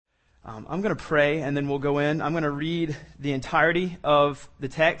I'm going to pray and then we'll go in. I'm going to read the entirety of the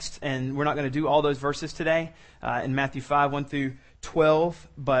text, and we're not going to do all those verses today in Matthew 5, 1 through 12,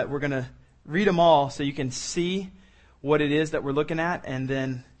 but we're going to read them all so you can see what it is that we're looking at, and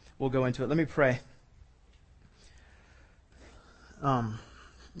then we'll go into it. Let me pray.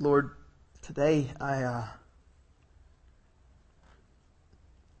 Lord, today I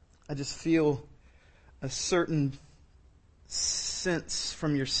just feel a certain sense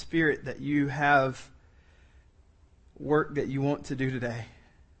from your Spirit that you have work that you want to do today.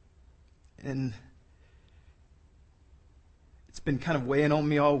 And it's been kind of weighing on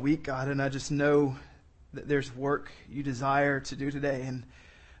me all week, God, and I just know that there's work you desire to do today. And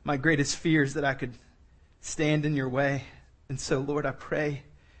my greatest fear is that I could stand in your way. And so, Lord, I pray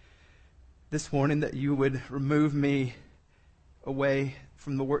this morning that you would remove me away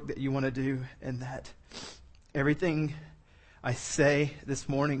from the work that you want to do, and that everything I say this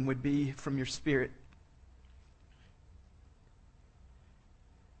morning would be from your Spirit.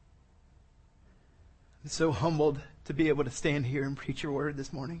 I'm so humbled to be able to stand here and preach your word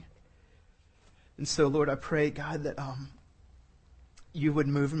this morning. And so, Lord, I pray, God, that you would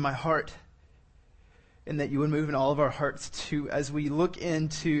move in my heart, and that you would move in all of our hearts too, as we look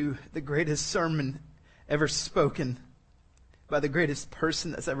into the greatest sermon ever spoken by the greatest person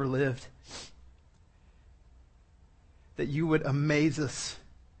that's ever lived. That you would amaze us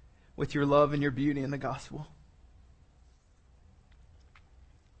with your love and your beauty in the gospel.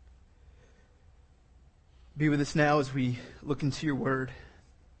 Be with us now as we look into your word.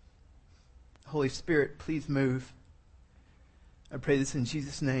 Holy Spirit, please move. I pray this in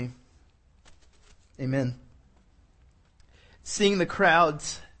Jesus' name. Amen. Seeing the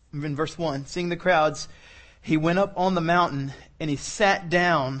crowds, in verse 1, seeing the crowds, he went up on the mountain and he sat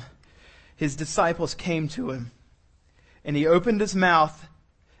down. His disciples came to him. And he opened his mouth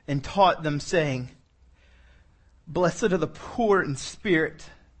and taught them, saying, Blessed are the poor in spirit,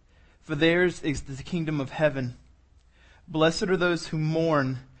 for theirs is the kingdom of heaven. Blessed are those who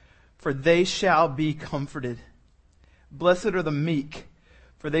mourn, for they shall be comforted. Blessed are the meek,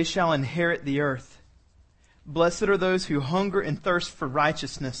 for they shall inherit the earth. Blessed are those who hunger and thirst for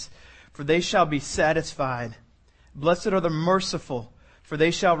righteousness, for they shall be satisfied. Blessed are the merciful, for they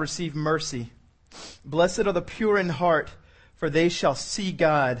shall receive mercy. Blessed are the pure in heart, for they shall see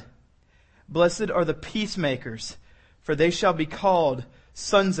God. Blessed are the peacemakers, for they shall be called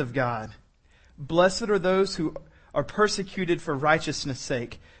sons of God. Blessed are those who are persecuted for righteousness'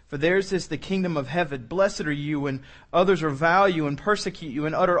 sake, for theirs is the kingdom of heaven. Blessed are you when others revile you and persecute you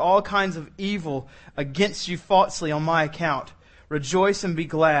and utter all kinds of evil against you falsely on my account. Rejoice and be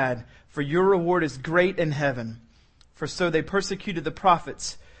glad, for your reward is great in heaven. For so they persecuted the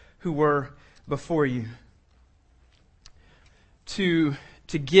prophets who were before you. To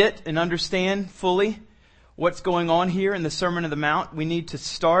get and understand fully what's going on here in the Sermon on the Mount, we need to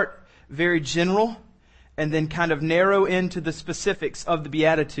start very general and then kind of narrow into the specifics of the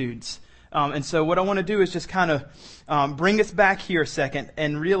Beatitudes. And so what I want to do is just kind of bring us back here a second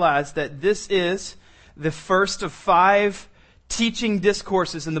and realize that this is the first of 5 teaching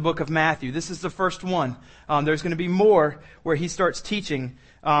discourses in the book of Matthew. This is the first one. There's going to be more where he starts teaching.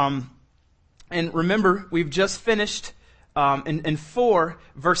 And remember, we've just finished in 4,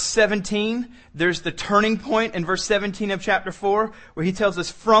 verse 17. There's the turning point in verse 17 of chapter 4, where he tells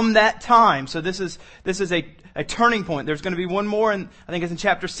us from that time. So this is a turning point. There's going to be one more, and I think it's in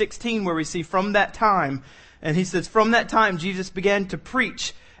chapter 16, where we see from that time. And he says, from that time, Jesus began to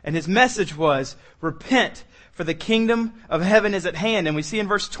preach, and his message was, repent, for the kingdom of heaven is at hand. And we see in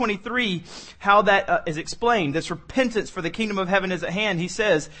verse 23 how that is explained. This repentance for the kingdom of heaven is at hand. He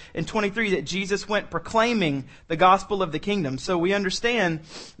says in 23 that Jesus went proclaiming the gospel of the kingdom. So we understand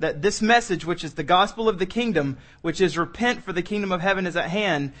that this message, which is the gospel of the kingdom, which is repent for the kingdom of heaven is at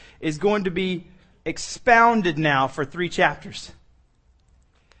hand, is going to be expounded now for 3 chapters.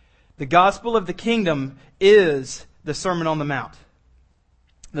 The gospel of the kingdom is the Sermon on the Mount.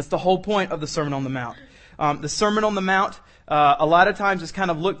 That's the whole point of the Sermon on the Mount. The Sermon on the Mount, a lot of times is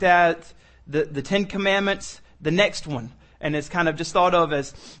kind of looked at the 10 Commandments, the next one. And it's kind of just thought of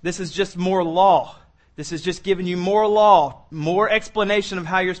as, this is just more law. This is just giving you more law, more explanation of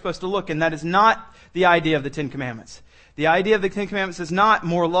how you're supposed to look. And that is not the idea of the 10 Commandments. The idea of the 10 Commandments is not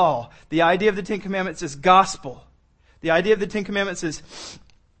more law. The idea of the 10 Commandments is gospel. The idea of the 10 Commandments is,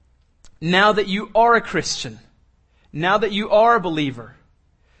 now that you are a Christian, now that you are a believer,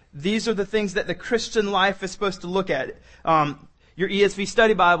 these are the things that the Christian life is supposed to look at. Your ESV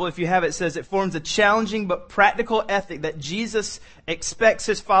study Bible, if you have it, says it forms a challenging but practical ethic that Jesus expects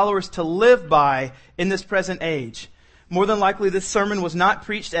his followers to live by in this present age. More than likely, this sermon was not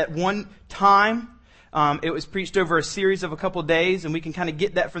preached at one time. It was preached over a series of a couple days, and we can kind of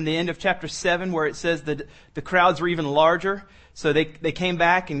get that from the end of chapter 7, where it says that the crowds were even larger. So they came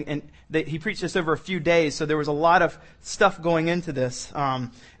back, and he preached this over a few days. So there was a lot of stuff going into this.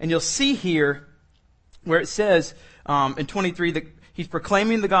 And you'll see here where it says in 23 that he's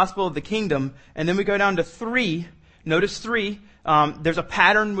proclaiming the gospel of the kingdom. And then we go down to 3. Notice 3. There's a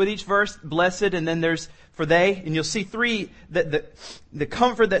pattern with each verse, blessed, and then there's for they. And you'll see 3, that the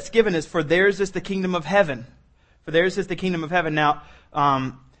comfort that's given is, for theirs is the kingdom of heaven. For theirs is the kingdom of heaven. Now,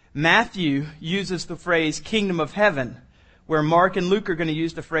 Matthew uses the phrase kingdom of heaven, where Mark and Luke are going to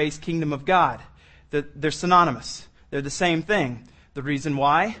use the phrase kingdom of God. They're synonymous. They're the same thing. The reason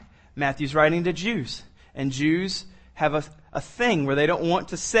why? Matthew's writing to Jews. And Jews have a thing where they don't want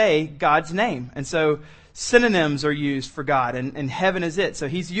to say God's name. And so synonyms are used for God, and heaven is it. So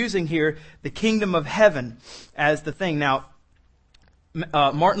he's using here the kingdom of heaven as the thing. Now,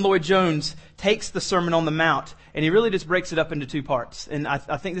 Martin Lloyd-Jones takes the Sermon on the Mount, and he really just breaks it up into 2 parts. And I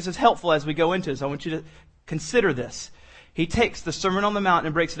think this is helpful as we go into this. I want you to consider this. He takes the Sermon on the Mount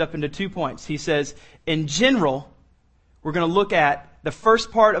and breaks it up into 2 points. He says, in general, we're going to look at the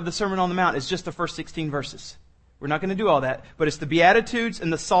first part of the Sermon on the Mount is just the first 16 verses. We're not going to do all that, but it's the Beatitudes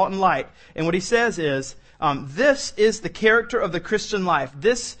and the salt and light. And what he says is, this is the character of the Christian life.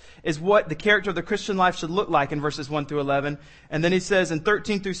 This is what the character of the Christian life should look like in verses 1 through 11. And then he says in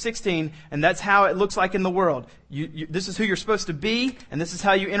 13 through 16, and that's how it looks like in the world. This is who you're supposed to be, and this is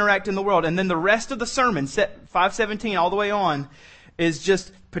how you interact in the world. And then the rest of the sermon, 5:17 all the way on, is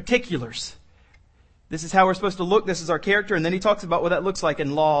just particulars. This is how we're supposed to look. This is our character. And then he talks about what that looks like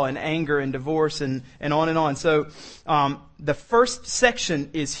in law and anger and divorce and on and on. So the first section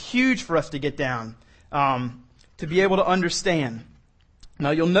is huge for us to get down, to be able to understand.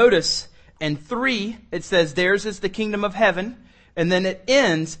 Now you'll notice in 3, it says, theirs is the kingdom of heaven. And then it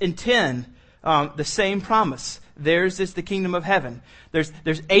ends in 10, the same promise. Theirs is the kingdom of heaven. There's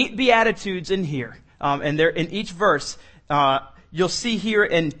 8 Beatitudes in here. And they're in each verse. You'll see here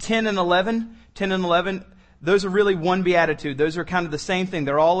in 10 and 11, those are really one beatitude. Those are kind of the same thing.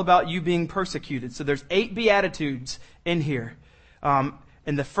 They're all about you being persecuted. So there's 8 beatitudes in here. And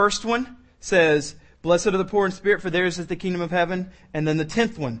the first one says, blessed are the poor in spirit, for theirs is the kingdom of heaven. And then the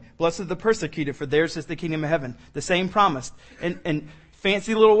 10th one, blessed are the persecuted, for theirs is the kingdom of heaven. The same promise. And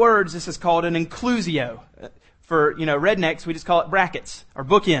fancy little words, this is called an inclusio. For, rednecks, we just call it brackets or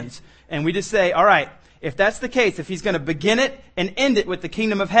bookends. And we just say, all right, if that's the case, if he's going to begin it and end it with the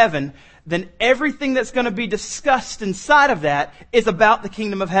kingdom of heaven, then everything that's going to be discussed inside of that is about the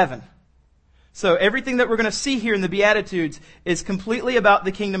kingdom of heaven. So everything that we're going to see here in the Beatitudes is completely about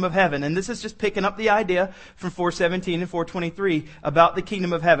the kingdom of heaven. And this is just picking up the idea from 4:17 and 4:23 about the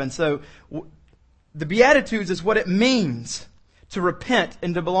kingdom of heaven. So the Beatitudes is what it means to repent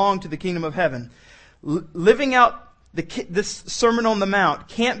and to belong to the kingdom of heaven. Living out this Sermon on the Mount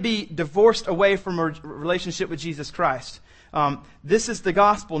can't be divorced away from a relationship with Jesus Christ. This is the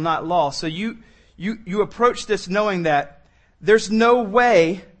gospel, not law. So you approach this knowing that there's no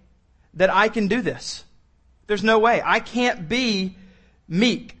way that I can do this. There's no way. I can't be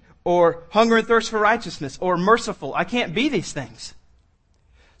meek or hunger and thirst for righteousness or merciful. I can't be these things.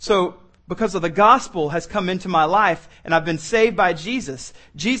 So because of the gospel has come into my life and I've been saved by Jesus,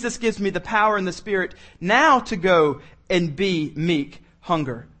 Jesus gives me the power and the Spirit now to go and be meek,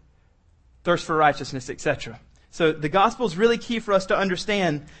 hunger, thirst for righteousness, etc. So the gospel is really key for us to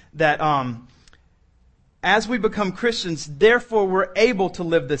understand that as we become Christians, therefore we're able to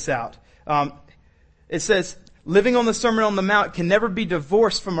live this out. It says, living on the Sermon on the Mount can never be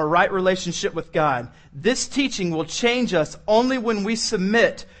divorced from a right relationship with God. This teaching will change us only when we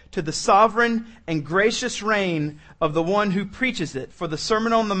submit to the sovereign and gracious reign of the one who preaches it. For the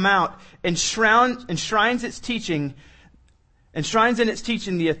Sermon on the Mount enshrines in its teaching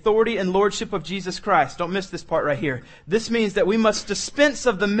the authority and lordship of Jesus Christ. Don't miss this part right here. This means that we must dispense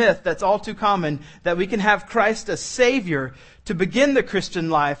of the myth that's all too common, that we can have Christ as Savior to begin the Christian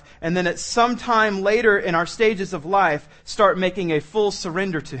life, and then at some time later in our stages of life, start making a full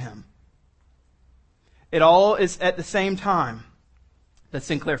surrender to Him. It all is at the same time. That's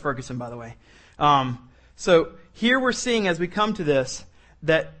Sinclair Ferguson, by the way. So here we're seeing as we come to this,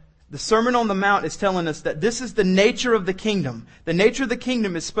 that the Sermon on the Mount is telling us that this is the nature of the kingdom. The nature of the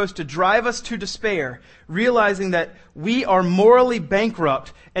kingdom is supposed to drive us to despair, realizing that we are morally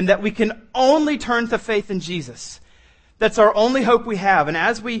bankrupt and that we can only turn to faith in Jesus. That's our only hope we have. And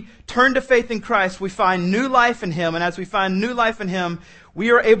as we turn to faith in Christ, we find new life in Him. And as we find new life in Him, we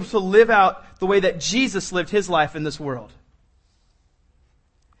are able to live out the way that Jesus lived His life in this world.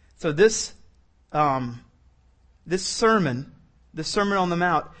 So this this sermon, the Sermon on the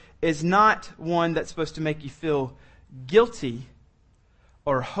Mount, is not one that's supposed to make you feel guilty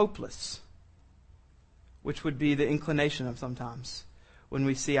or hopeless, which would be the inclination of sometimes when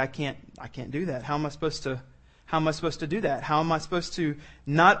we see I can't do that. How am I supposed to do that? How am I supposed to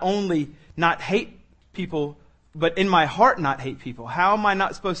not only not hate people, but in my heart not hate people? How am I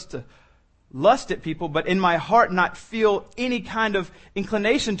not supposed to lust at people, but in my heart not feel any kind of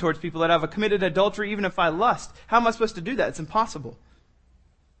inclination towards people, that I've committed adultery even if I lust? How am I supposed to do that? It's impossible.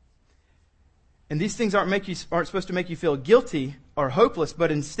 And these things aren't supposed to make you feel guilty or hopeless, but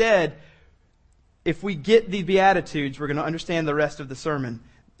instead, if we get the Beatitudes, we're going to understand the rest of the sermon.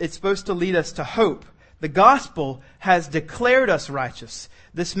 It's supposed to lead us to hope. The gospel has declared us righteous.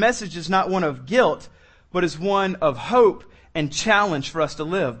 This message is not one of guilt, but is one of hope and challenge for us to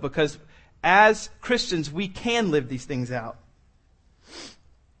live, because as Christians, we can live these things out.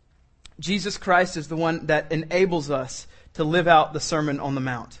 Jesus Christ is the one that enables us to live out the Sermon on the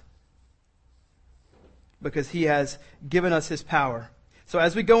Mount, because He has given us His power. So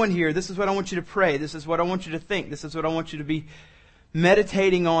as we go in here, this is what I want you to pray. This is what I want you to think. This is what I want you to be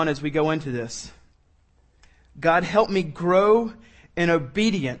meditating on as we go into this. God, help me grow in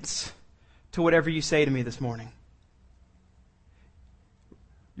obedience to whatever you say to me this morning.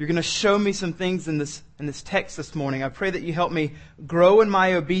 You're going to show me some things in this text this morning. I pray that you help me grow in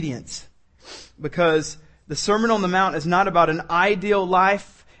my obedience, because the Sermon on the Mount is not about an ideal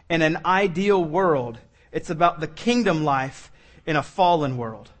life and an ideal world. It's about the kingdom life in a fallen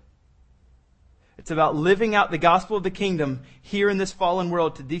world. It's about living out the gospel of the kingdom here in this fallen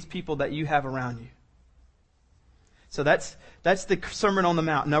world to these people that you have around you. So that's the Sermon on the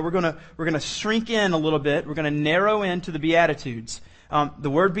Mount. Now we're gonna shrink in a little bit. We're gonna narrow into the Beatitudes. The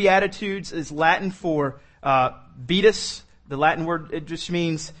word Beatitudes is Latin for beatus. The Latin word, it just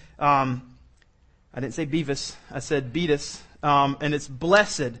means, I didn't say beavis, I said beatus, and it's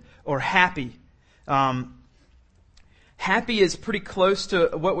blessed or happy. Happy is pretty close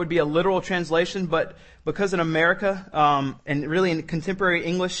to what would be a literal translation, but because in America, and really in contemporary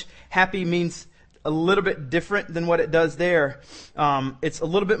English, happy means a little bit different than what it does there. It's a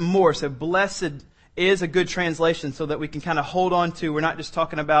little bit more. So blessed is a good translation, so that we can kind of hold on to, we're not just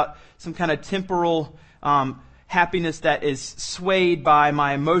talking about some kind of temporal happiness that is swayed by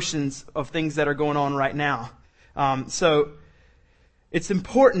my emotions of things that are going on right now. So it's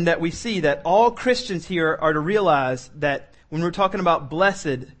important that we see that all Christians here are to realize that when we're talking about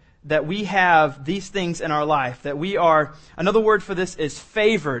blessed, that we have these things in our life, that we are, another word for this is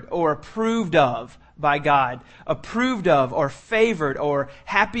favored or approved of by God. Approved of or favored, or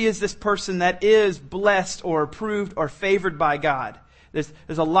happy is this person that is blessed or approved or favored by God. There's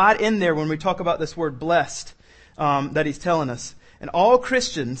a lot in there when we talk about this word blessed that He's telling us. And all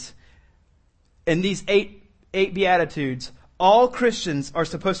Christians in these eight Beatitudes, all Christians are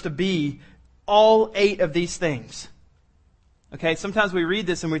supposed to be all 8 of these things. Okay, sometimes we read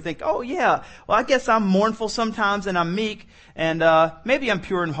this and we think, oh yeah, well I guess I'm mournful sometimes and I'm meek and maybe I'm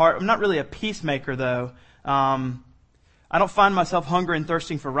pure in heart. I'm not really a peacemaker though. I don't find myself hungry and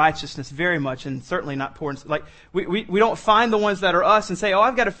thirsting for righteousness very much, and certainly not poor. Like we don't find the ones that are us and say, oh,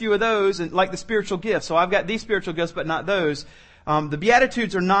 I've got a few of those, and like the spiritual gifts. So I've got these spiritual gifts, but not those. The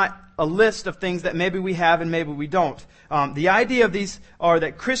Beatitudes are not a list of things that maybe we have and maybe we don't. The idea of these are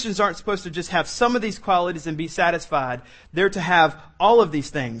that Christians aren't supposed to just have some of these qualities and be satisfied. They're to have all of these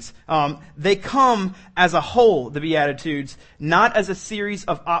things. They come as a whole, the Beatitudes, not as a series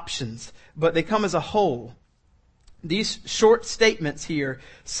of options, but they come as a whole. These short statements here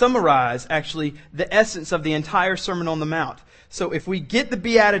summarize actually the essence of the entire Sermon on the Mount. So if we get the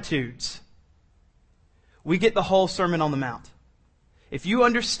Beatitudes, we get the whole Sermon on the Mount. If you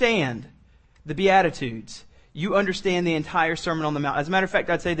understand the Beatitudes, you understand the entire Sermon on the Mount. As a matter of fact,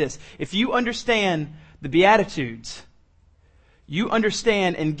 I'd say this. If you understand the Beatitudes, you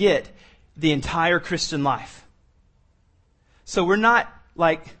understand and get the entire Christian life. So we're not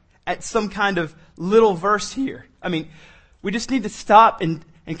like at some kind of little verse here. I mean, we just need to stop and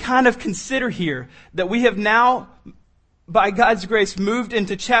kind of consider here that we have now, by God's grace, moved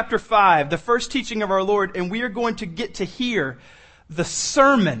into chapter 5, the first teaching of our Lord, and we are going to get to hear the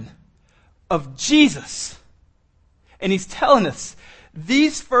sermon of Jesus. And He's telling us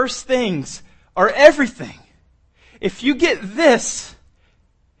these first things are everything. If you get this,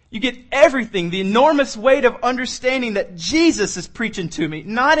 you get everything, the enormous weight of understanding that Jesus is preaching to me,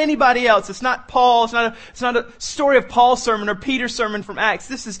 not anybody else. It's not Paul. It's not a story of Paul's sermon or Peter's sermon from Acts.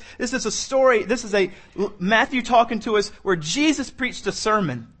 This is a story. This is a Matthew talking to us where Jesus preached a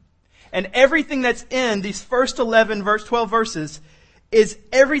sermon. And everything that's in these first 12 verses is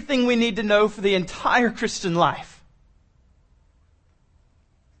everything we need to know for the entire Christian life.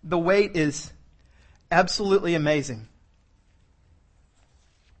 The weight is absolutely amazing.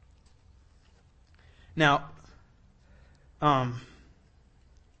 Now, one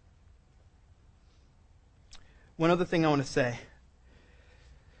other thing I want to say.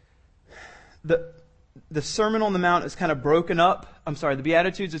 The Sermon on the Mount is kind of broken up. The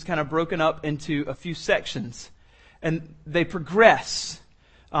Beatitudes is kind of broken up into a few sections. And they progress.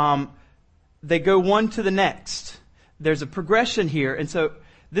 They go one to the next. There's a progression here. And so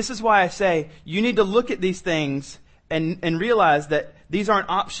this is why I say you need to look at these things and realize that these aren't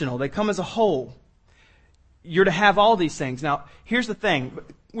optional. They come as a whole. You're to have all these things. Now, here's the thing.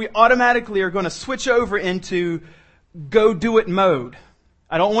 We automatically are going to switch over into go do it mode.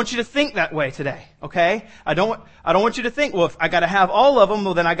 I don't want you to think that way today, okay? I don't want you to think, well, if I got to have all of them,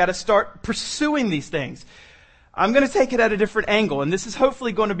 well, then I got to start pursuing these things. I'm going to take it at a different angle, and this is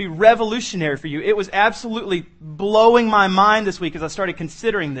hopefully going to be revolutionary for you. It was absolutely blowing my mind this week as I started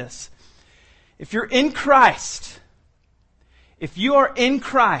considering this. If you're in Christ, if you are in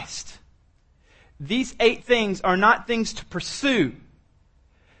Christ, these 8 things are not things to pursue.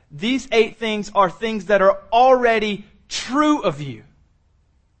 These 8 things are things that are already true of you.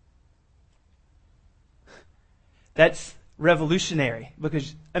 That's revolutionary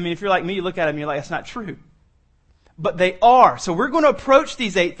because, if you're like me, you look at them and you're like, that's not true. But they are. So we're going to approach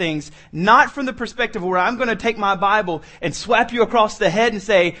these 8 things not from the perspective where I'm going to take my Bible and slap you across the head and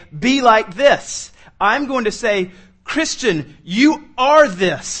say, be like this. I'm going to say, Christian, you are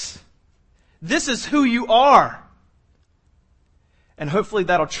this. This is who you are. And hopefully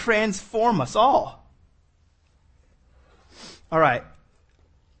that'll transform us all. All right.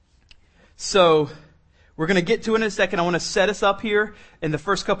 So we're going to get to it in a second. I want to set us up here in the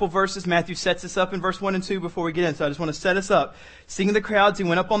first couple verses. Matthew sets us up in verse 1 and 2 before we get in. So I just want to set us up. Seeing the crowds, he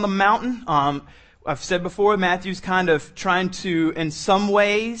went up on the mountain. I've said before, Matthew's kind of trying to, in some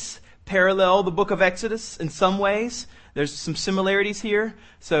ways, parallel the book of Exodus. In some ways, there's some similarities here.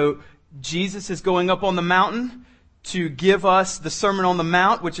 So Jesus is going up on the mountain to give us the Sermon on the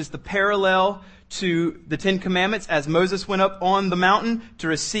Mount, which is the parallel to the 10 Commandments. As Moses went up on the mountain to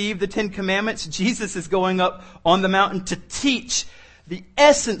receive the 10 Commandments, Jesus is going up on the mountain to teach the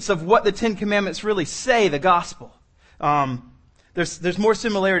essence of what the 10 Commandments really say, the gospel. There's more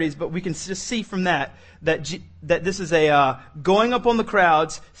similarities, but we can just see from that this is a going up on the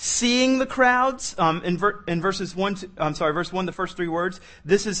crowds, seeing the crowds. In verse 1, the first 3 words.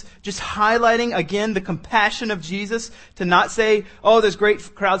 This is just highlighting again the compassion of Jesus to not say, "Oh, there's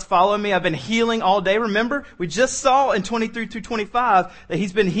great crowds following me. I've been healing all day." Remember, we just saw in 23 through 25 that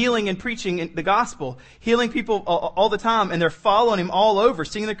he's been healing and preaching the gospel, healing people all the time, and they're following him all over,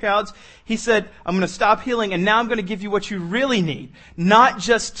 seeing the crowds. He said, "I'm going to stop healing, and now I'm going to give you what you really need, not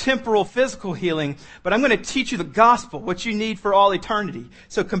just temporal physical healing, but I'm going to teach you the gospel, what you need for all eternity."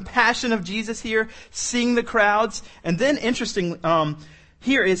 So compassion of Jesus here, seeing the crowds. And then interesting,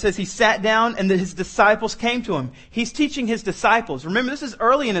 here it says he sat down and his disciples came to him. He's teaching his disciples. Remember, this is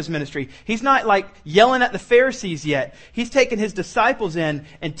early in his ministry. He's not like yelling at the Pharisees yet. He's taking his disciples in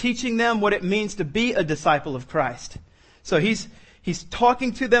and teaching them what it means to be a disciple of Christ. So he's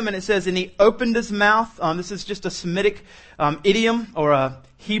talking to them, and it says, and he opened his mouth. This is just a Semitic idiom or a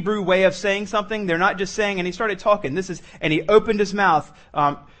Hebrew way of saying something. They're not just saying, and he started talking. And he opened his mouth.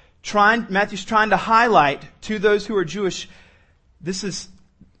 Matthew's trying to highlight to those who are Jewish, this is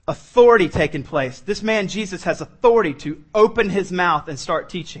authority taking place. This man, Jesus, has authority to open his mouth and start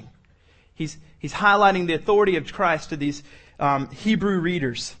teaching. He's highlighting the authority of Christ to these Hebrew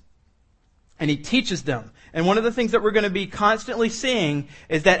readers. And he teaches them. And one of the things that we're going to be constantly seeing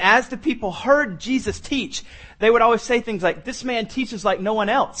is that as the people heard Jesus teach, they would always say things like, "This man teaches like no one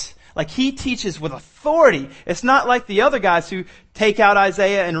else." Like he teaches with authority. It's not like the other guys who take out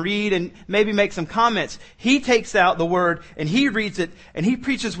Isaiah and read and maybe make some comments. He takes out the word and he reads it and he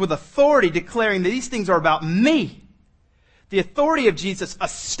preaches with authority, declaring that these things are about me. The authority of Jesus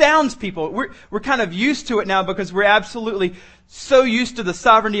astounds people. We're kind of used to it now because we're absolutely so used to the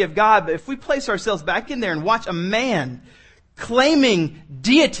sovereignty of God. But if we place ourselves back in there and watch a man claiming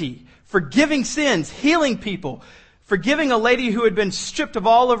deity, forgiving sins, healing people, forgiving a lady who had been stripped of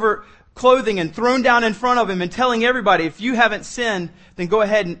all of her clothing and thrown down in front of him and telling everybody, if you haven't sinned, then go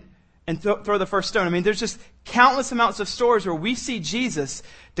ahead and throw the first stone. There's just countless amounts of stories where we see Jesus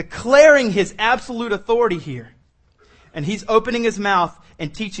declaring his absolute authority here. And he's opening his mouth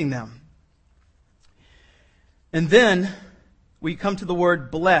and teaching them. And then we come to the word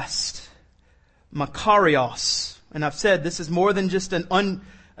blessed, makarios. And I've said this is more than just an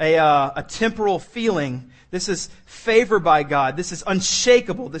a temporal feeling. This is favor by God. This is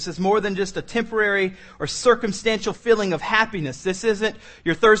unshakable. This is more than just a temporary or circumstantial feeling of happiness. This isn't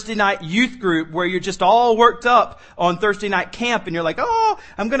your Thursday night youth group where you're just all worked up on Thursday night camp and you're like, oh,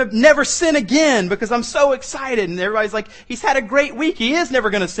 I'm going to never sin again because I'm so excited. And everybody's like, he's had a great week. He is never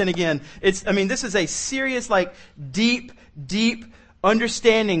going to sin again. This is a serious, deep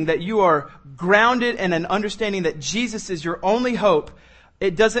understanding that you are grounded in an understanding that Jesus is your only hope.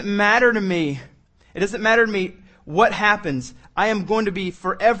 It doesn't matter to me. It doesn't matter to me what happens. I am going to be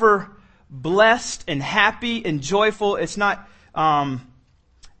forever blessed and happy and joyful. It's not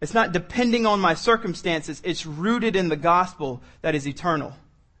depending on my circumstances. It's rooted in the gospel that is eternal.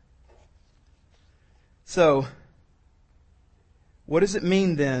 So, what does it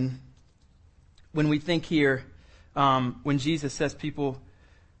mean then when we think here, when Jesus says to people,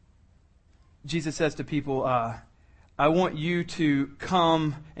 I want you to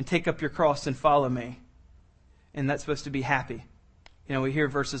come and take up your cross and follow me. And that's supposed to be happy. We hear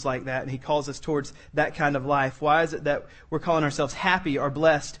verses like that, and he calls us towards that kind of life. Why is it that we're calling ourselves happy or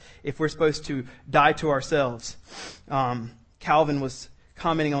blessed if we're supposed to die to ourselves? Calvin was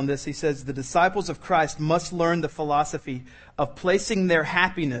commenting on this. He says, the disciples of Christ must learn the philosophy of placing their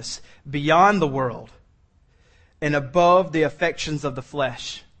happiness beyond the world and above the affections of the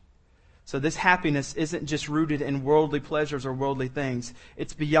flesh. So this happiness isn't just rooted in worldly pleasures or worldly things.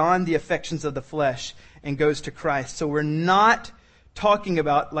 It's beyond the affections of the flesh and goes to Christ. So we're not talking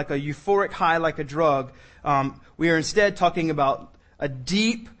about like a euphoric high like a drug. We are instead talking about a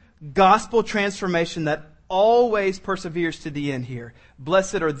deep gospel transformation that always perseveres to the end here.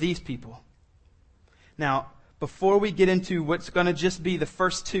 Blessed are these people. Now, before we get into what's going to just be the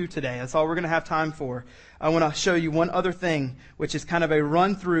first two today, that's all we're going to have time for, I want to show you one other thing, which is kind of a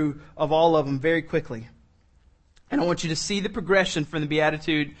run-through of all of them very quickly. And I want you to see the progression from the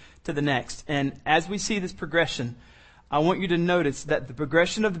Beatitude to the next. And as we see this progression, I want you to notice that the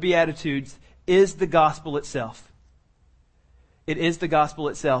progression of the Beatitudes is the gospel itself. It is the gospel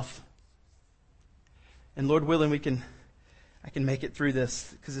itself. And Lord willing, I can make it through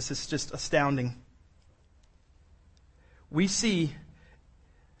this because this is just astounding. We see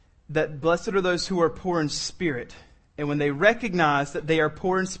that blessed are those who are poor in spirit. And when they recognize that they are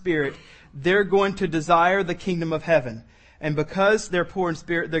poor in spirit, they're going to desire the kingdom of heaven. And because they're poor in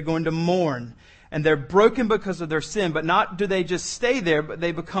spirit, they're going to mourn. And they're broken because of their sin. But not do they just stay there, but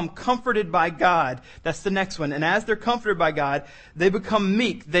they become comforted by God. That's the next one. And as they're comforted by God, they become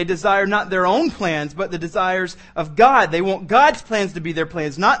meek. They desire not their own plans, but the desires of God. They want God's plans to be their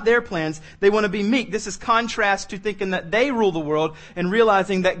plans, not their plans. They want to be meek. This is contrast to thinking that they rule the world and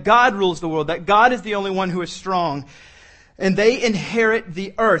realizing that God rules the world, that God is the only one who is strong. And they inherit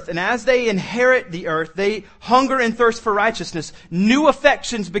the earth. And as they inherit the earth, they hunger and thirst for righteousness. New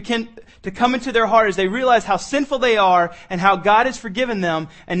affections begin to come into their heart as they realize how sinful they are and how God has forgiven them.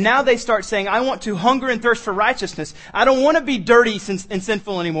 And now they start saying, I want to hunger and thirst for righteousness. I don't want to be dirty and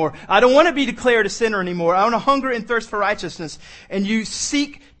sinful anymore. I don't want to be declared a sinner anymore. I want to hunger and thirst for righteousness. And you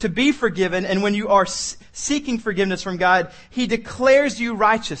seek to be forgiven. And when you are seeking forgiveness from God, He declares you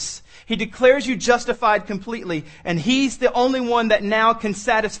righteous. He declares you justified completely, and He's the only one that now can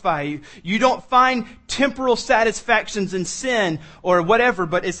satisfy you. You don't find temporal satisfactions in sin or whatever,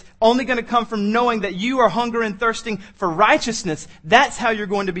 but it's only going to come from knowing that you are hungering and thirsting for righteousness. That's how you're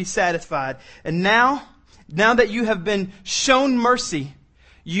going to be satisfied. And now that you have been shown mercy,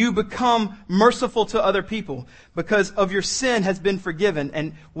 you become merciful to other people because of your sin has been forgiven.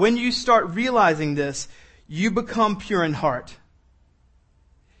 And when you start realizing this, you become pure in heart.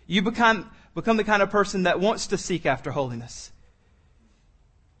 You become the kind of person that wants to seek after holiness.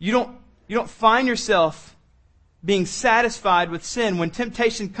 You don't find yourself being satisfied with sin. When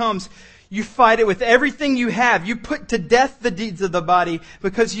temptation comes, you fight it with everything you have. You put to death the deeds of the body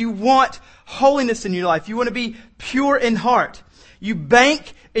because you want holiness in your life. You want to be pure in heart. You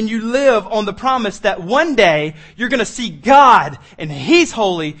bank and you live on the promise that one day you're going to see God and He's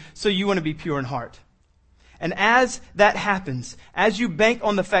holy, so you want to be pure in heart. And as that happens, as you bank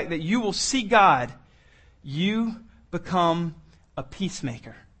on the fact that you will see God, you become a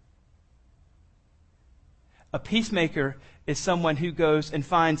peacemaker. A peacemaker is someone who goes and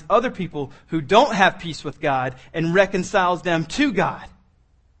finds other people who don't have peace with God and reconciles them to God.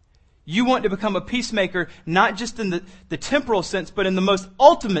 You want to become a peacemaker, not just in the temporal sense, but in the most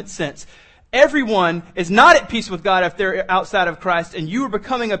ultimate sense. Everyone is not at peace with God if they're outside of Christ, and you are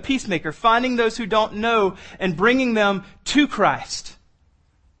becoming a peacemaker, finding those who don't know and bringing them to Christ.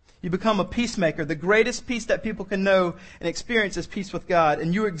 You become a peacemaker. The greatest peace that people can know and experience is peace with God.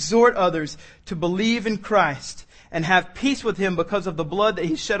 And you exhort others to believe in Christ and have peace with Him because of the blood that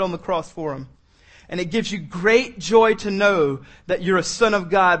He shed on the cross for them. And it gives you great joy to know that you're a son of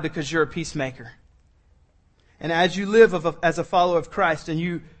God because you're a peacemaker. And as you live as a follower of Christ and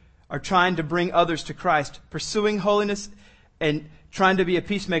you are trying to bring others to Christ, pursuing holiness and trying to be a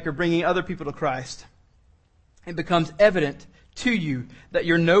peacemaker, bringing other people to Christ, it becomes evident to you that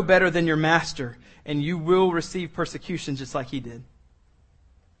you're no better than your master and you will receive persecution just like he did.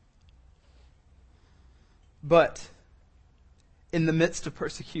 But in the midst of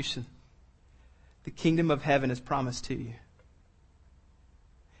persecution, the kingdom of heaven is promised to you.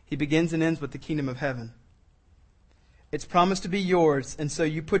 He begins and ends with the kingdom of heaven. It's promised to be yours, and so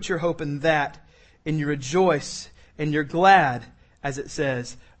you put your hope in that, and you rejoice, and you're glad, as it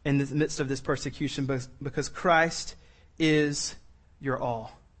says, in the midst of this persecution, because Christ is your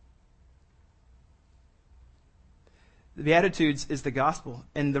all. The Beatitudes is the gospel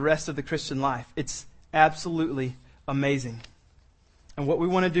and the rest of the Christian life. It's absolutely amazing. And what we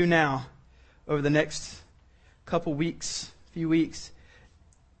want to do now, over the next few weeks,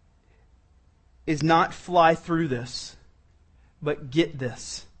 is not fly through this, but get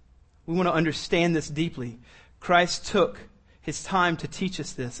this. We want to understand this deeply. Christ took His time to teach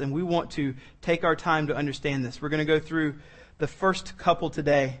us this, and we want to take our time to understand this. We're going to go through the first couple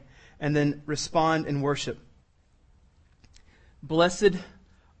today and then respond in worship. Blessed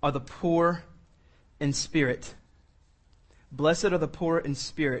are the poor in spirit. Blessed are the poor in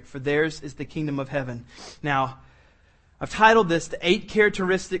spirit, for theirs is the kingdom of heaven. Now, I've titled this, The 8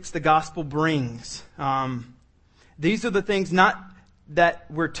 Characteristics the Gospel Brings. These are the things not that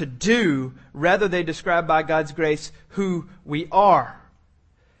we're to do, rather they describe by God's grace who we are.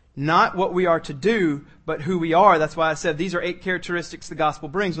 Not what we are to do, but who we are. That's why I said these are 8 characteristics the gospel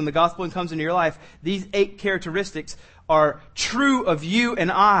brings. When the gospel comes into your life, these 8 characteristics are true of you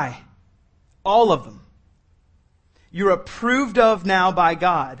and I. All of them. You're approved of now by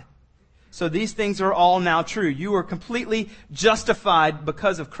God. So these things are all now true. You are completely justified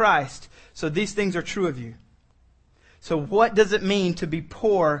because of Christ. So these things are true of you. So what does it mean to be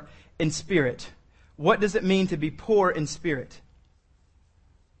poor in spirit? What does it mean to be poor in spirit?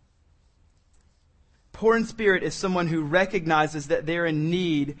 Poor in spirit is someone who recognizes that they're in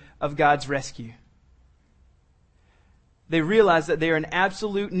need of God's rescue. They realize that they are in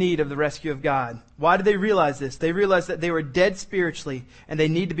absolute need of the rescue of God. Why do they realize this? They realize that they were dead spiritually and they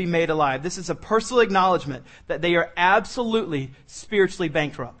need to be made alive. This is a personal acknowledgement that they are absolutely spiritually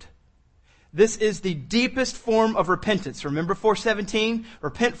bankrupt. This is the deepest form of repentance. Remember 4:17?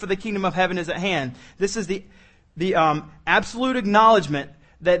 Repent, for the kingdom of heaven is at hand. This is the absolute acknowledgement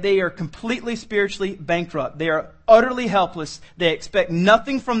that they are completely spiritually bankrupt. They are utterly helpless. They expect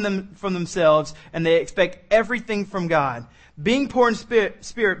nothing from themselves, and they expect everything from God. Being poor in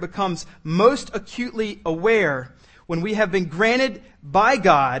spirit becomes most acutely aware when we have been granted by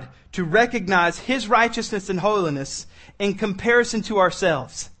God to recognize His righteousness and holiness in comparison to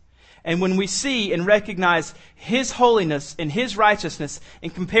ourselves. And when we see and recognize His holiness and His righteousness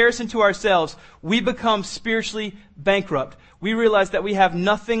in comparison to ourselves, we become spiritually bankrupt. We realize that we have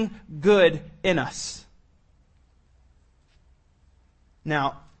nothing good in us.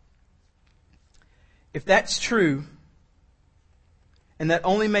 Now, if that's true, and that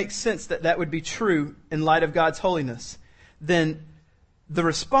only makes sense that that would be true in light of God's holiness, then the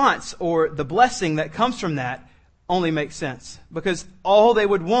response or the blessing that comes from that only makes sense. Because all they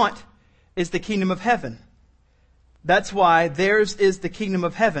would want is the kingdom of heaven. That's why theirs is the kingdom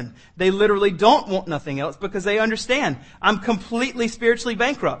of heaven. They literally don't want nothing else because they understand, I'm completely spiritually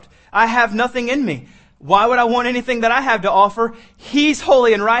bankrupt. I have nothing in me. Why would I want anything that I have to offer? He's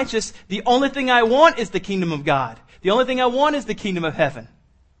holy and righteous. The only thing I want is the kingdom of God. The only thing I want is the kingdom of heaven.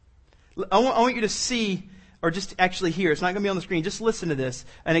 I want you to see, or just actually hear, it's not going to be on the screen, just listen to this.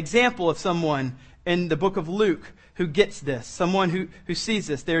 An example of someone in the book of Luke who gets this, someone who sees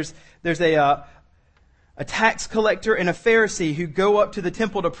this. There's a tax collector and a Pharisee who go up to the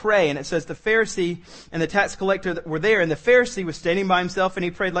temple to pray. And it says the Pharisee and the tax collector were there. And the Pharisee was standing by himself and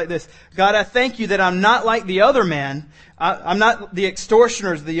he prayed like this: God, I thank you that I'm not like the other man. I'm not the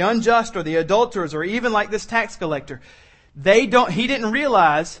extortioners, the unjust, or the adulterers, or even like this tax collector. He didn't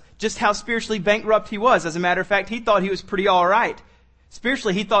realize just how spiritually bankrupt he was. As a matter of fact, he thought he was pretty all right.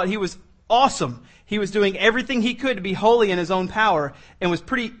 Spiritually, he thought he was awesome. He was doing everything he could to be holy in his own power and was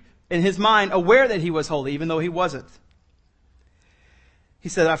pretty, in his mind, aware that he was holy, even though he wasn't. He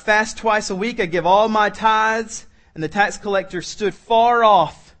said, I fast twice a week, I give all my tithes. And the tax collector stood far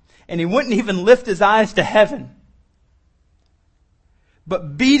off, and he wouldn't even lift his eyes to heaven.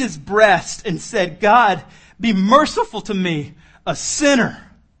 but beat his breast and said, God, be merciful to me, a sinner.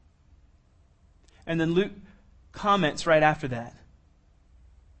 And then Luke comments right after that.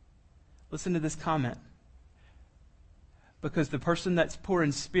 Listen to this comment. Because the person that's poor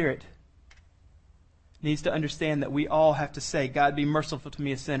in spirit needs to understand that we all have to say, God, be merciful to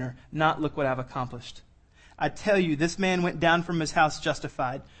me, a sinner, not look what I've accomplished. I tell you, this man went down from his house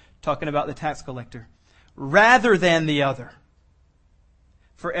justified, talking about the tax collector, rather than the other.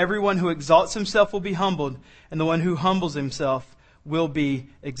 For everyone who exalts himself will be humbled, and the one who humbles himself will be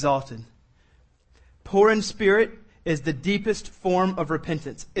exalted. Poor in spirit is the deepest form of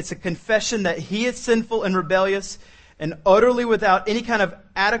repentance. It's a confession that he is sinful and rebellious and utterly without any kind of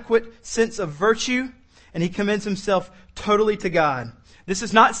adequate sense of virtue, and he commends himself totally to God. This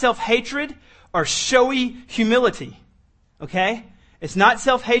is not self-hatred or showy humility. Okay? It's not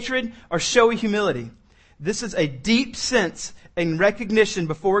self-hatred or showy humility. This is a deep sense and recognition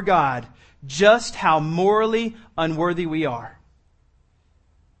before God just how morally unworthy we are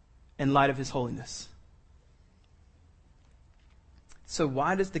in light of His holiness. So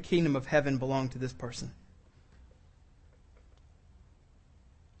why does the kingdom of heaven belong to this person?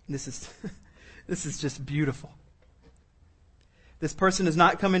 This is just beautiful. This person is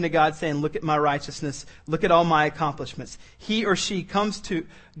not coming to God saying, look at my righteousness, look at all my accomplishments. He or she comes to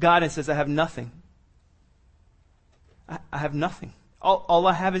God and says, I have nothing. I have nothing. All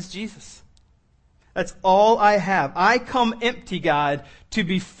I have is Jesus. That's all I have. I come empty, God, to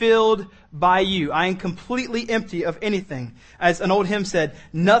be filled by you. I am completely empty of anything. As an old hymn said,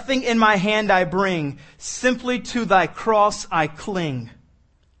 nothing in my hand I bring, simply to thy cross I cling.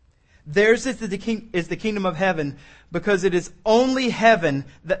 Theirs is the kingdom of heaven because it is only heaven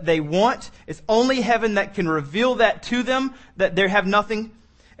that they want. It's only heaven that can reveal that to them, that they have nothing.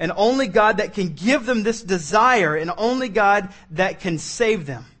 And only God that can give them this desire, and only God that can save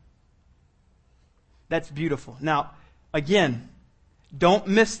them. That's beautiful. Now, again, don't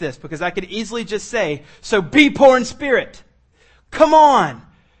miss this, because I could easily just say, so be poor in spirit. Come on.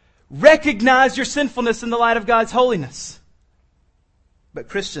 Recognize your sinfulness in the light of God's holiness. But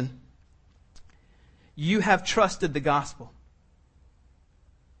Christian, you have trusted the gospel.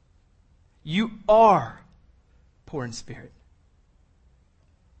 You are poor in spirit.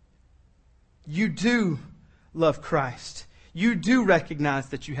 You do love Christ. You do recognize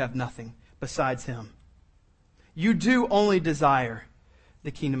that you have nothing besides Him. You do only desire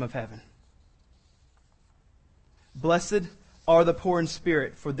the kingdom of heaven. Blessed are the poor in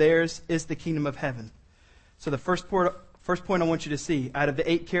spirit, for theirs is the kingdom of heaven. So the first point I want you to see out of the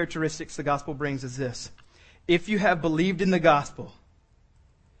 8 characteristics the gospel brings is this. If you have believed in the gospel,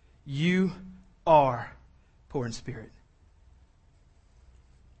 you are poor in spirit.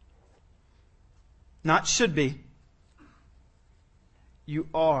 Not should be. You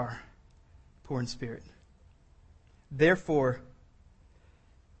are poor in spirit. Therefore,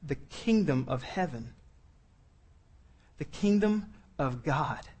 the kingdom of heaven, the kingdom of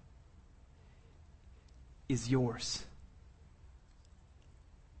God, is yours.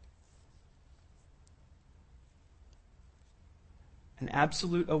 An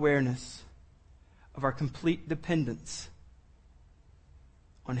absolute awareness of our complete dependence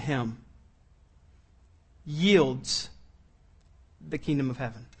on Him yields the kingdom of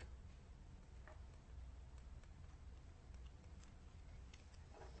heaven.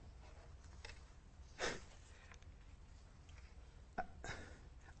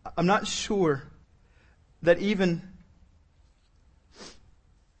 I'm not sure that even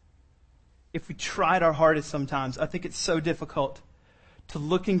if we tried our hardest sometimes, I think it's so difficult to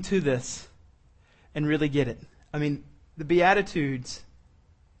look into this and really get it. I mean, the Beatitudes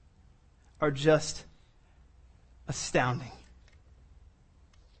are just astounding.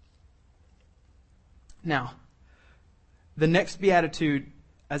 Now, the next Beatitude,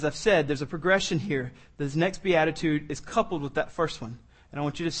 as I've said, there's a progression here. This next Beatitude is coupled with that first one. And I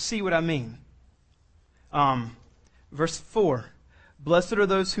want you to see what I mean. Verse 4. Blessed are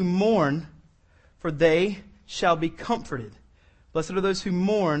those who mourn, for they shall be comforted. Blessed are those who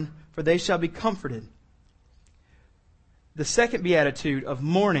mourn, for they shall be comforted. The second beatitude of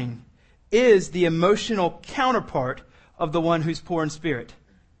mourning is the emotional counterpart of the one who's poor in spirit.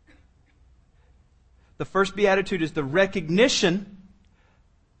 The first beatitude is the recognition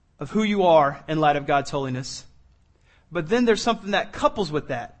of who you are in light of God's holiness. But then there's something that couples with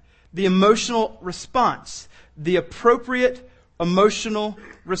that. The emotional response. The appropriate emotional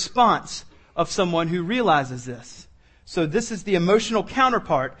response of someone who realizes this. So this is the emotional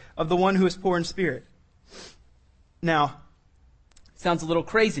counterpart of the one who is poor in spirit. Now, sounds a little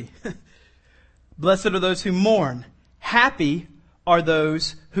crazy. Blessed are those who mourn. Happy are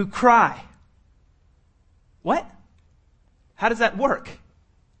those who cry. What? How does that work?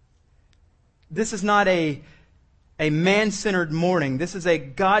 This is not a man-centered mourning. This is a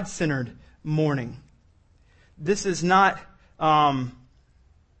God-centered mourning. This is not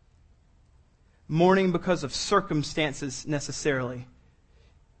mourning because of circumstances necessarily.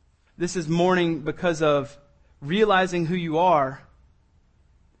 This is mourning because of realizing who you are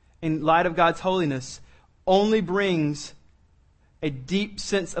in light of God's holiness only brings a deep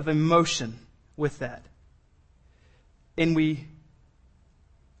sense of emotion with that. And we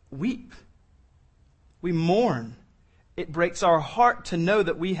weep. We mourn. It breaks our heart to know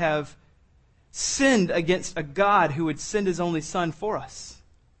that we have sinned against a God who would send His only Son for us.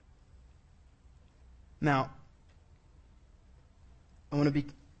 Now, I want to be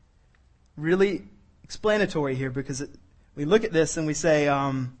really explanatory here because we look at this and we say,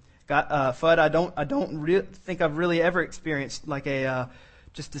 Fudd, I don't think I've really ever experienced like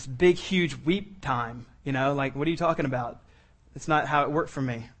just this big, huge weep time. Like, what are you talking about? It's not how it worked for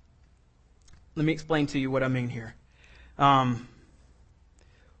me. Let me explain to you what I mean here.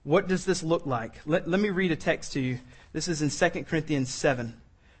 What does this look like? Let me read a text to you. This is in 2 Corinthians 7.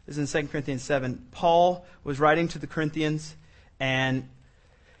 This is in 2 Corinthians 7. Paul was writing to the Corinthians and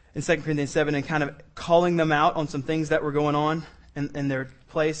in 2 Corinthians 7 and kind of calling them out on some things that were going on in their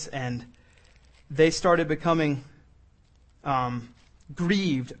place. And they started becoming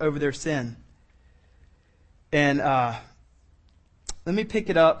grieved over their sin. And let me pick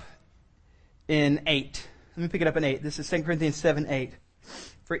it up in 8. Let me pick it up in 8. This is 2 Corinthians 7, 8.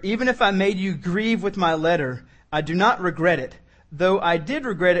 For even if I made you grieve with my letter, I do not regret it, though I did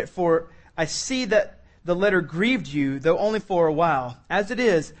regret it, for I see that the letter grieved you, though only for a while. As it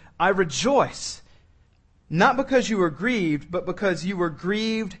is, I rejoice, not because you were grieved, but because you were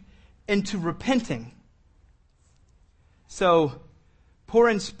grieved into repenting. So, poor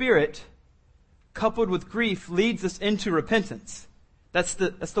in spirit, coupled with grief, leads us into repentance. That's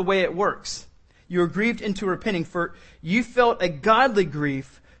the way it works. You are grieved into repenting, for you felt a godly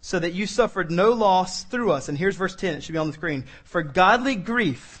grief, so that you suffered no loss through us. And here's verse 10, it should be on the screen. For godly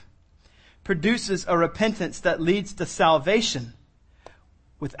grief produces a repentance that leads to salvation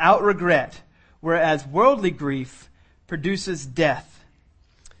without regret, whereas worldly grief produces death.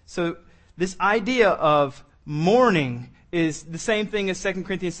 So this idea of mourning is the same thing as 2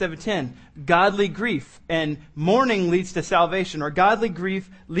 Corinthians 7:10. Godly grief and mourning leads to salvation, or godly grief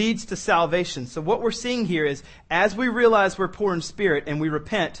leads to salvation. So what we're seeing here is, as we realize we're poor in spirit and we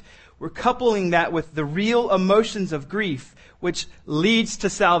repent, we're coupling that with the real emotions of grief, which leads to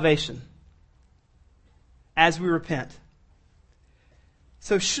salvation as we repent.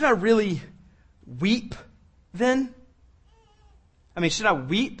 So should I really weep then? Should I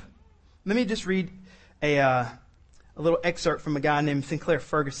weep? Let me just read a little excerpt from a guy named Sinclair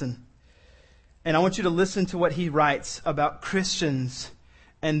Ferguson. And I want you to listen to what he writes about Christians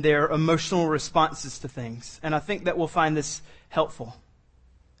and their emotional responses to things. And I think that we'll find this helpful.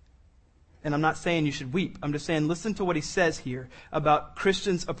 And I'm not saying you should weep. I'm just saying listen to what he says here about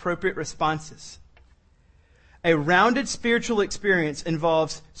Christians' appropriate responses. A rounded spiritual experience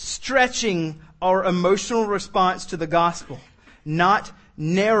involves stretching our emotional response to the gospel, not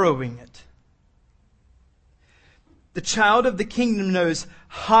narrowing it. The child of the kingdom knows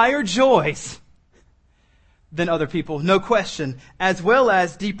higher joys than other people, no question, as well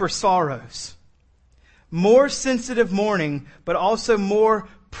as deeper sorrows. More sensitive mourning, but also more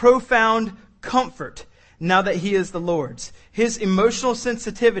profound comfort now that he is the Lord's. His emotional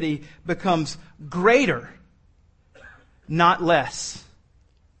sensitivity becomes greater, not less.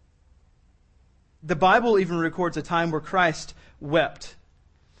 The Bible even records a time where Christ wept,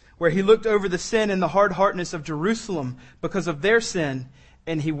 where he looked over the sin and the hard-heartedness of Jerusalem because of their sin,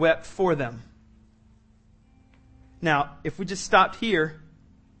 and he wept for them. Now, if we just stopped here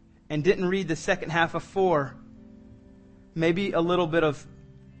and didn't read the second half of 4, maybe a little bit of,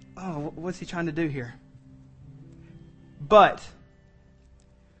 oh, what's he trying to do here? But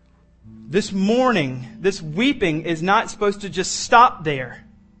this mourning, this weeping is not supposed to just stop there,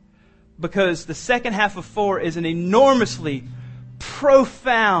 because the second half of 4 is an enormously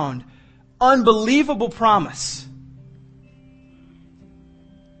profound, unbelievable promise.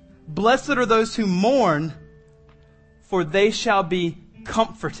 Blessed are those who mourn, for they shall be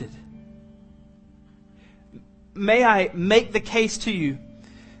comforted. May I make the case to you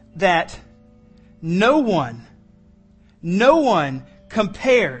that no one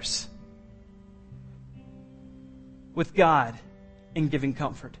compares with God in giving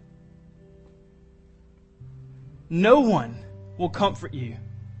comfort. No one will comfort you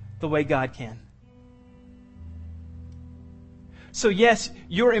the way God can. So yes,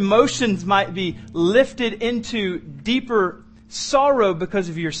 your emotions might be lifted into deeper sorrow because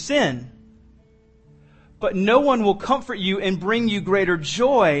of your sin. But no one will comfort you and bring you greater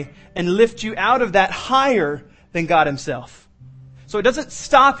joy and lift you out of that higher than God Himself. So it doesn't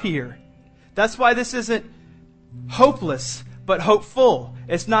stop here. That's why this isn't hopeless, but hopeful.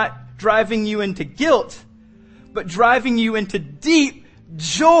 It's not driving you into guilt, but driving you into deep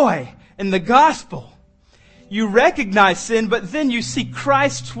joy in the gospel. You recognize sin, but then you see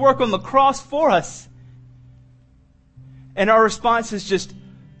Christ's work on the cross for us. And our response is just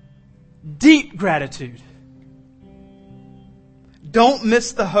deep gratitude. Don't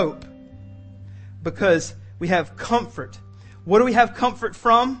miss the hope, because we have comfort. What do we have comfort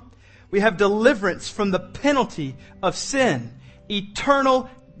from? We have deliverance from the penalty of sin. Eternal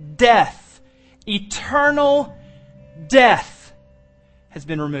death. Eternal death has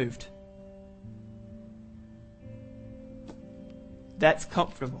been removed. That's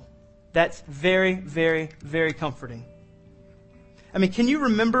comfortable. That's very, very, very comforting. I mean, can you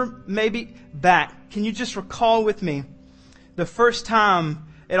remember maybe back? Can you just recall with me the first time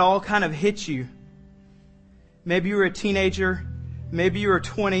it all kind of hit you? Maybe you were a teenager. Maybe you were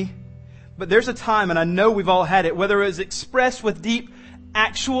 20. But there's a time, and I know we've all had it, whether it was expressed with deep,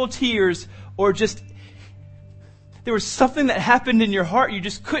 actual tears or just there was something that happened in your heart you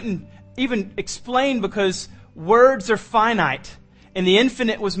just couldn't even explain because words are finite. And the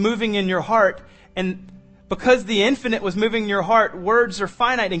infinite was moving in your heart. And because the infinite was moving in your heart, words are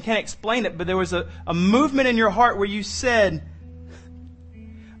finite and can't explain it. But there was a movement in your heart where you said,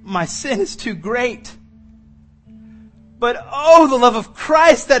 my sin is too great. But oh, the love of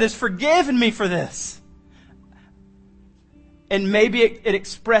Christ that has forgiven me for this. And maybe it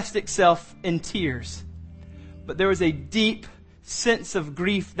expressed itself in tears. But there was a deep sense of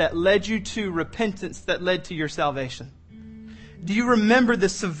grief that led you to repentance that led to your salvation. Do you remember the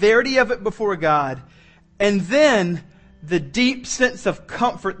severity of it before God? And then the deep sense of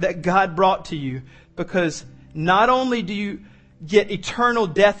comfort that God brought to you, because not only do you get eternal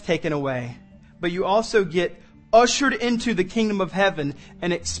death taken away, but you also get ushered into the kingdom of heaven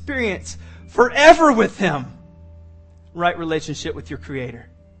and experience forever with Him right relationship with your Creator.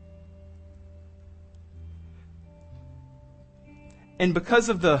 And because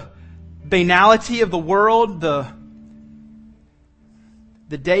of the banality of the world, the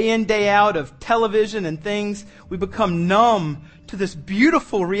day in, day out of television and things, we become numb to this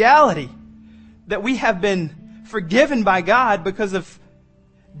beautiful reality that we have been forgiven by God because of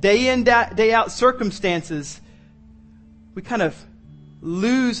day in, day out circumstances. We kind of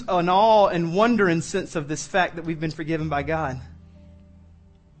lose an awe and wonder and sense of this fact that we've been forgiven by God.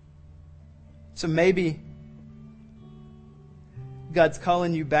 So maybe God's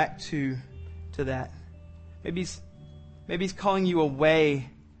calling you back to that. Maybe He's calling you away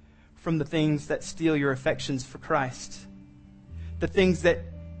from the things that steal your affections for Christ. The things that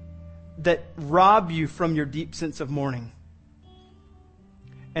rob you from your deep sense of mourning.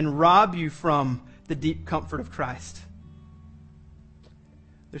 And rob you from the deep comfort of Christ.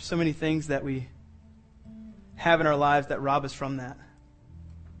 There's so many things that we have in our lives that rob us from that.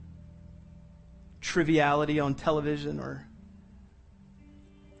 Triviality on television, or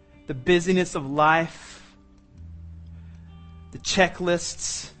the busyness of life, the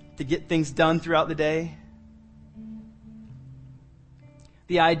checklists to get things done throughout the day.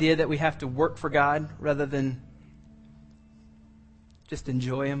 The idea that we have to work for God rather than just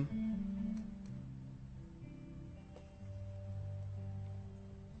enjoy Him.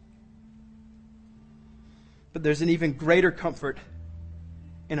 But there's an even greater comfort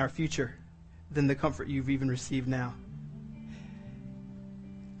in our future than the comfort you've even received now.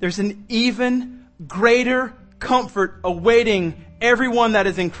 There's an even greater comfort awaiting everyone that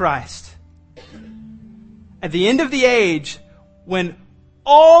is in Christ. At the end of the age, when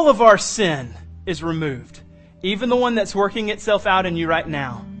all of our sin is removed, even the one that's working itself out in you right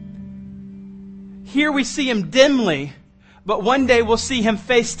now. Here we see Him dimly, but one day we'll see Him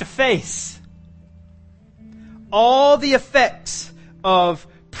face to face. All the effects of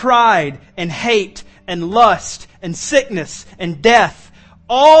pride and hate and lust and sickness and death,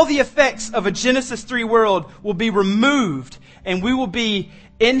 all the effects of a Genesis 3 world will be removed, and we will be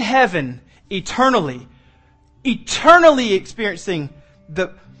in heaven eternally experiencing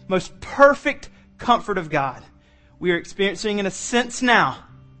the most perfect comfort of God. We are experiencing in a sense now,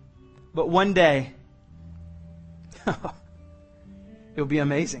 but one day it'll be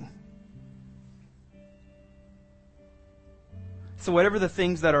amazing. So whatever the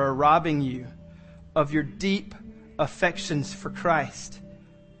things that are robbing you of your deep affections for Christ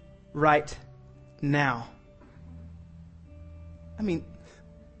right now, I mean,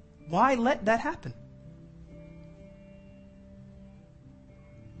 why let that happen?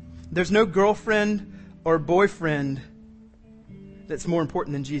 There's no girlfriend or boyfriend that's more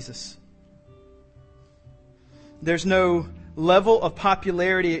important than Jesus. There's no level of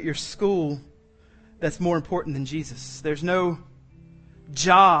popularity at your school that's more important than Jesus. There's no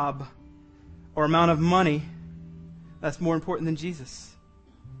job or amount of money that's more important than Jesus.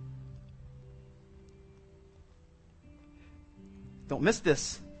 Don't miss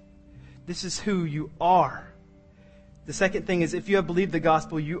this. This is who you are. The second thing is, if you have believed the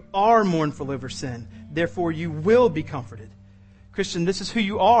gospel, you are mournful over sin. Therefore, you will be comforted. Christian, this is who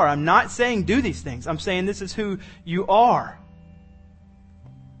you are. I'm not saying do these things. I'm saying this is who you are.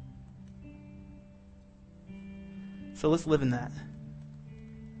 So let's live in that.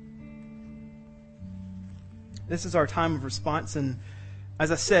 This is our time of response, and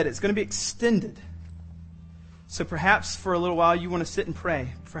as I said, it's going to be extended. So perhaps for a little while you want to sit and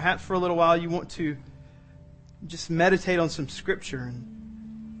pray. Perhaps for a little while you want to just meditate on some scripture. And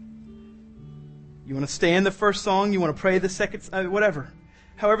you want to stand the first song, you want to pray the second, whatever.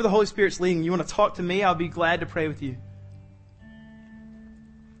 However the Holy Spirit's leading, you want to talk to me, I'll be glad to pray with you.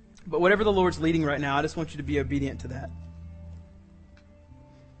 But whatever the Lord's leading right now, I just want you to be obedient to that.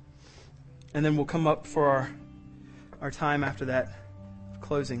 And then we'll come up for our time after that of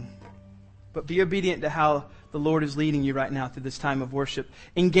closing. But be obedient to how the Lord is leading you right now through this time of worship.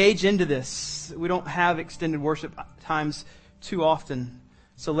 Engage into this. We don't have extended worship times too often.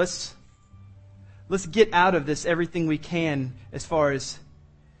 So let's get out of this everything we can as far as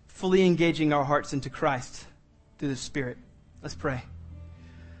fully engaging our hearts into Christ through the Spirit. Let's pray.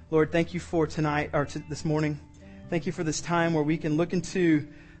 Lord, thank you for tonight, or this morning. Thank you for this time where we can look into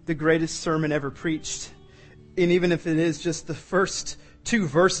the greatest sermon ever preached. And even if it is just the first 2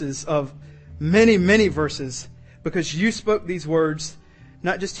 verses of many, many verses, because you spoke these words,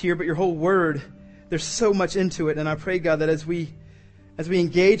 not just here, but your whole word. There's so much into it. And I pray, God, that as we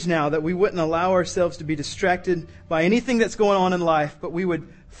engage now, that we wouldn't allow ourselves to be distracted by anything that's going on in life, but we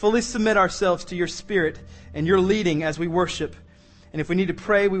would fully submit ourselves to your Spirit and your leading as we worship. And if we need to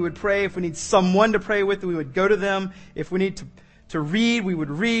pray, we would pray. If we need someone to pray with, we would go to them. If we need to read, we would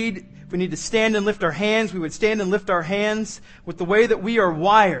read. If we need to stand and lift our hands, we would stand and lift our hands with the way that we are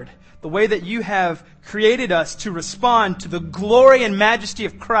wired. The way that you have created us to respond to the glory and majesty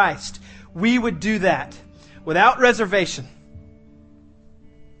of Christ, we would do that without reservation.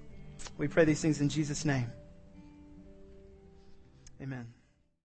 We pray these things in Jesus' name. Amen.